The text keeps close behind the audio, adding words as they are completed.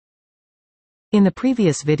In the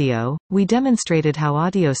previous video, we demonstrated how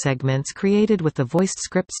audio segments created with the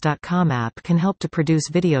voicescripts.com app can help to produce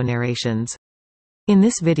video narrations. In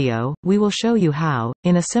this video, we will show you how,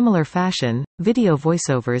 in a similar fashion, video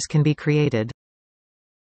voiceovers can be created.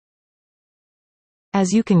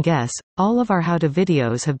 As you can guess, all of our how-to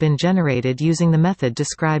videos have been generated using the method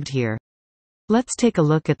described here. Let's take a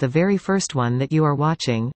look at the very first one that you are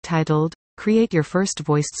watching, titled, Create Your First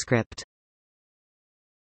Voiced Script.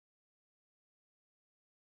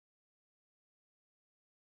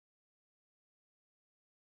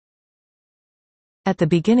 At the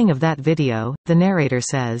beginning of that video, the narrator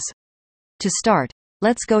says, To start,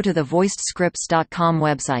 let's go to the voicescripts.com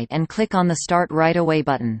website and click on the Start Right Away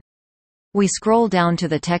button. We scroll down to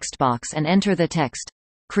the text box and enter the text.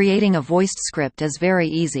 Creating a voiced script is very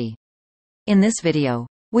easy. In this video,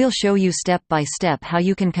 we'll show you step by step how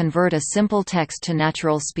you can convert a simple text to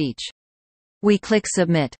natural speech. We click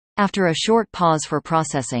Submit. After a short pause for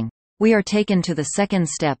processing, we are taken to the second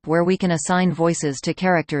step where we can assign voices to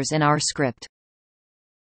characters in our script.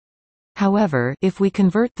 However, if we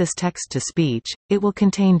convert this text to speech, it will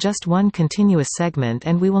contain just one continuous segment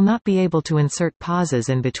and we will not be able to insert pauses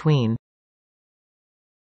in between.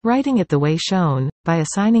 Writing it the way shown, by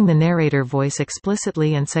assigning the narrator voice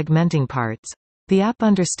explicitly and segmenting parts, the app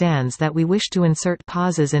understands that we wish to insert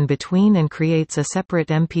pauses in between and creates a separate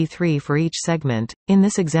Mp3 for each segment, in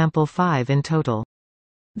this example 5 in total.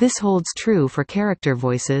 This holds true for character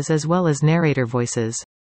voices as well as narrator voices.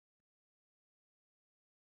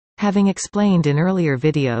 Having explained in earlier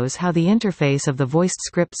videos how the interface of the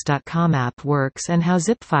voicescripts.com app works and how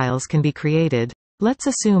zip files can be created, let's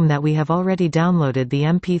assume that we have already downloaded the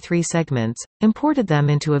MP3 segments, imported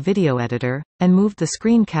them into a video editor, and moved the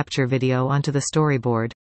screen capture video onto the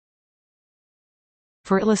storyboard.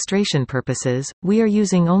 For illustration purposes, we are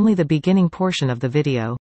using only the beginning portion of the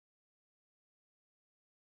video.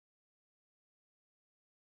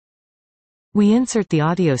 We insert the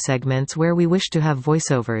audio segments where we wish to have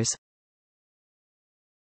voiceovers.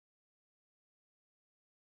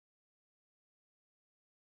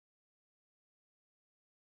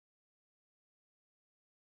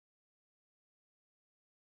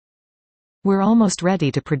 We're almost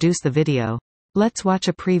ready to produce the video. Let's watch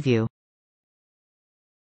a preview.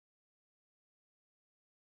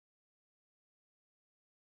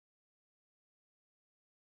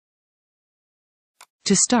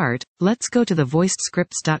 To start, let's go to the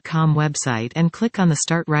voicescripts.com website and click on the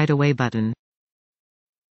Start Right Away button.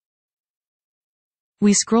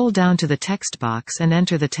 We scroll down to the text box and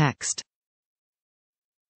enter the text.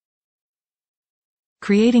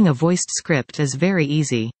 Creating a voiced script is very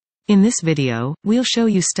easy. In this video, we'll show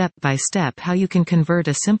you step by step how you can convert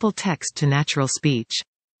a simple text to natural speech.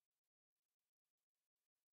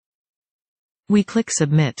 We click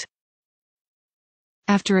Submit.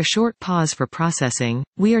 After a short pause for processing,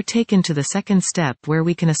 we are taken to the second step where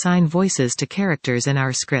we can assign voices to characters in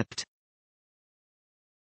our script.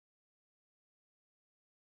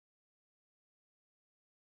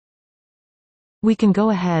 We can go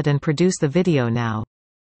ahead and produce the video now.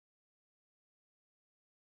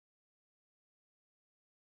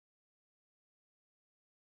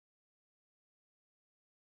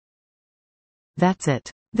 That's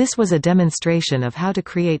it. This was a demonstration of how to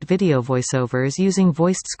create video voiceovers using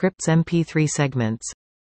voiced scripts MP3 segments.